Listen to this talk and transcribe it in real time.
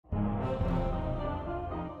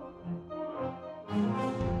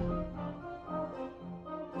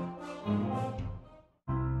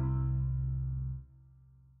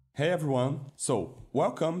Hey everyone! So,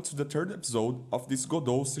 welcome to the third episode of this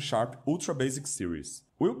Godot C Ultra Basics series.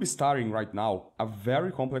 We'll be starting right now a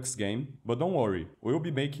very complex game, but don't worry, we'll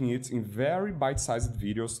be making it in very bite-sized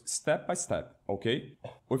videos step by step, okay?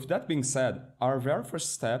 With that being said, our very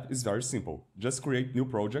first step is very simple. Just create new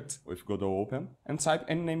project with Godot open and type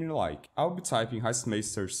any name you like. I'll be typing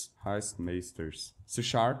Heistmeisters, C#,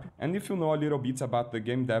 and if you know a little bit about the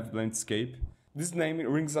game dev landscape, this name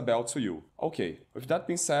rings a bell to you. Okay, with that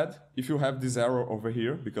being said, if you have this error over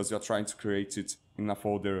here because you're trying to create it in a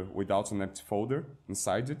folder without an empty folder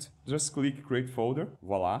inside it, just click create folder,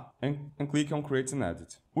 voila, and click on create and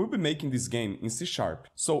edit. We'll be making this game in C#,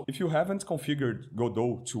 so if you haven't configured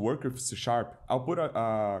Godot to work with C#, I'll put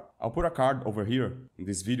a card over here in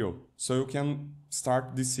this video so you can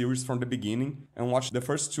start this series from the beginning and watch the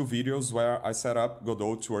first two videos where I set up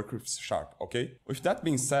Godot to work with C#, okay? With that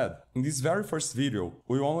being said, in this very first video,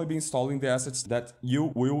 we'll only be installing the assets that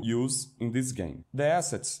you will use in this game. The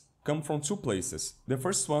assets come from two places. The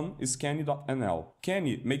first one is Kenny.nl.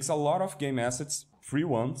 Kenny makes a lot of game assets, free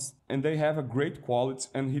ones, and they have a great quality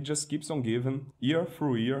and he just keeps on giving year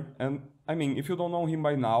through year. And I mean, if you don't know him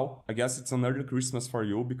by now, I guess it's an early Christmas for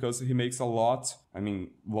you because he makes a lot,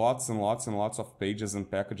 lots and lots and lots of pages and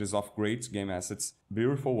packages of great game assets,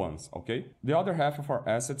 beautiful ones, okay? The other half of our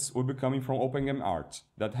assets will be coming from OpenGameArt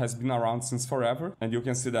that has been around since forever, and you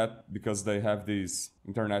can see that because they have this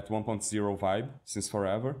Internet 1.0 vibe since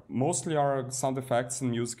forever. Mostly our sound effects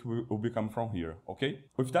and music will be coming from here, okay?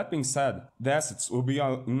 With that being said, the assets will be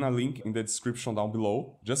in a link in the description down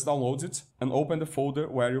below. Just download it and open the folder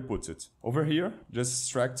where you put it. Over here, just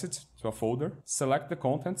extract it to a folder, select the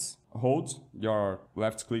contents, hold your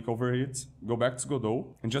left click over it, go back to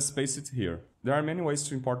Godot, and just paste it here. There are many ways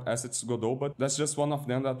to import assets to Godot, but that's just one of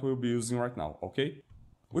them that we'll be using right now, okay?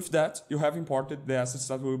 With that, you have imported the assets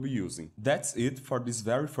that we'll be using. That's it for this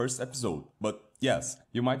very first episode, but yes,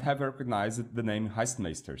 you might have recognized the name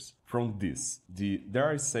Heistmeisters from this, the,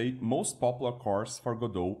 dare I say, most popular course for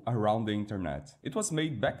Godot around the internet. It was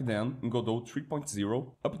made back then in Godot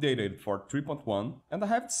 3.0, updated for 3.1, and I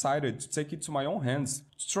have decided to take it to my own hands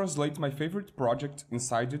to translate my favorite project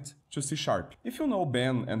inside it to C#. If you know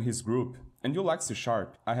Ben and his group, and you like C#,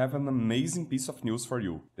 I have an amazing piece of news for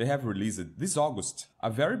you. They have released this August a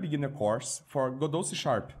very beginner course for Godot C#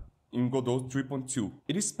 in Godot 3.2.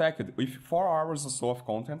 It is packed with 4 hours or so of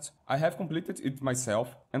content. I have completed it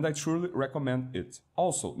myself and I truly recommend it.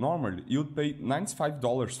 Also, normally you'd pay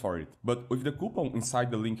 $95 for it, but with the coupon inside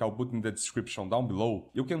the link I'll put in the description down below,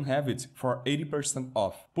 you can have it for 80%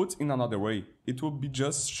 off. Put in another way, it will be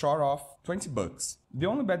just short of $20. The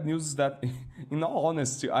only bad news is that, in all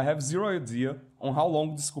honesty, I have zero idea on how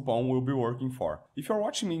long this coupon will be working for. If you're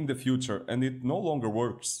watching me in the future and it no longer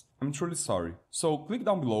works, I'm truly sorry. So click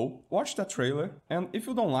down below, watch that trailer, and if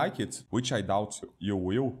you don't like it, which I doubt you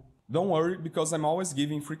will, don't worry because I'm always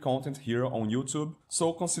giving free content here on YouTube,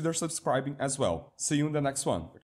 so consider subscribing as well. See you in the next one.